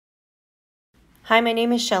Hi, my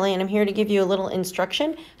name is Shelly, and I'm here to give you a little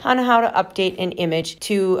instruction on how to update an image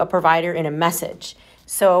to a provider in a message.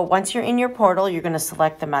 So once you're in your portal, you're going to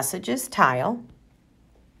select the Messages tile.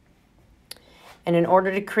 And in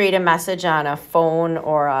order to create a message on a phone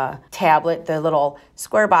or a tablet, the little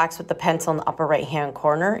square box with the pencil in the upper right-hand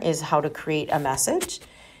corner is how to create a message.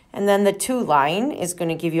 And then the to line is going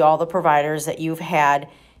to give you all the providers that you've had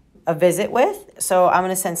a visit with. So I'm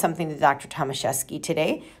going to send something to Dr. Tomaszewski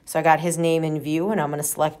today. So I got his name in view, and I'm going to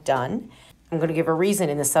select done. I'm going to give a reason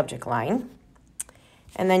in the subject line.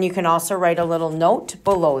 And then you can also write a little note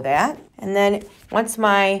below that. And then once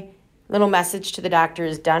my little message to the doctor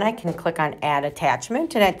is done, I can click on add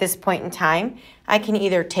attachment. And at this point in time, I can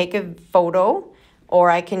either take a photo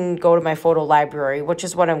or I can go to my photo library, which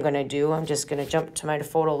is what I'm going to do. I'm just going to jump to my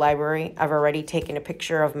photo library. I've already taken a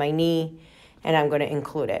picture of my knee, and I'm going to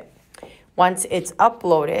include it. Once it's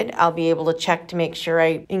uploaded, I'll be able to check to make sure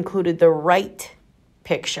I included the right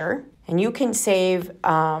picture. And you can save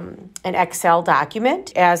an Excel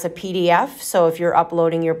document as a PDF. So if you're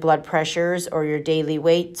uploading your blood pressures or your daily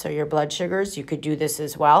weights or your blood sugars, you could do this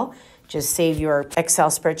as well. Just save your Excel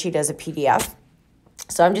spreadsheet as a PDF.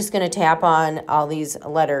 So I'm just going to tap on all these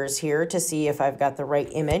letters here to see if I've got the right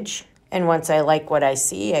image. And once I like what I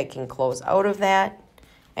see, I can close out of that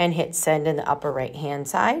and hit send in the upper right-hand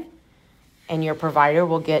side. And your provider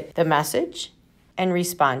will get the message and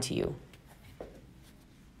respond to you.